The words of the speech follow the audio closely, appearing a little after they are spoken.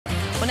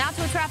Well, now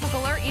to a traffic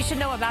alert you should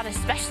know about,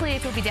 especially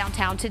if you'll be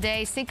downtown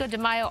today. Cinco de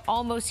Mayo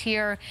almost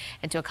here,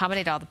 and to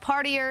accommodate all the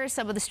partiers,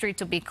 some of the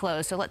streets will be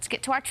closed. So let's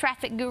get to our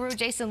traffic guru,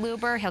 Jason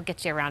Luber. He'll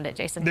get you around it,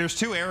 Jason. There's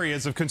two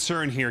areas of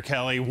concern here,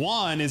 Kelly.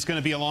 One is going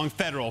to be along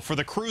Federal for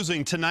the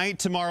cruising tonight,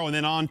 tomorrow, and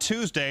then on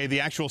Tuesday, the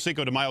actual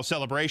Cinco de Mayo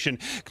celebration.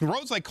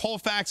 Roads like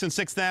Colfax and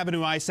 6th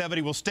Avenue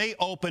I-70 will stay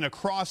open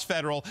across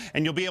Federal,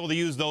 and you'll be able to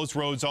use those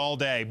roads all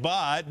day.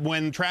 But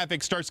when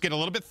traffic starts to get a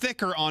little bit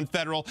thicker on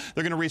Federal,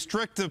 they're going to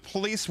restrict, the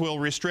police will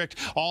restrict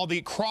all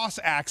the cross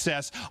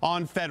access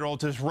on Federal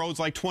to roads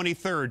like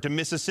 23rd, to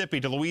Mississippi,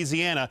 to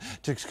Louisiana,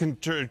 to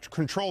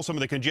control some of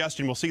the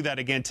congestion. We'll see that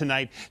again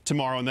tonight,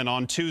 tomorrow, and then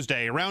on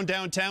Tuesday. Around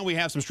downtown, we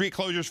have some street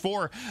closures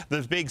for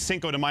the big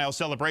Cinco de Mayo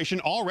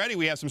celebration. Already,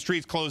 we have some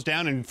streets closed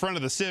down in front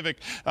of the Civic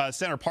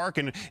Center Park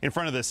and in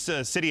front of the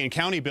City and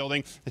County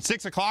building. At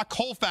 6 o'clock,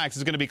 Colfax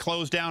is going to be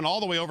closed down all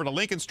the way over to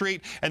Lincoln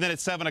Street, and then at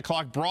 7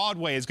 o'clock,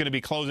 Broadway is going to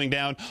be closing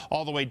down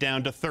all the way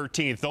down to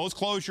 13th. Those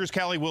closures,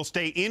 Kelly, will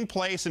stay in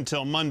place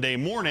until Monday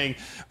morning.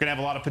 We're going to have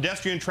a lot of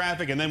pedestrian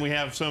traffic, and then we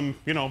have some,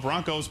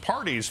 Broncos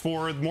parties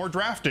for more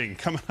drafting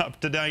coming up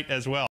tonight as well.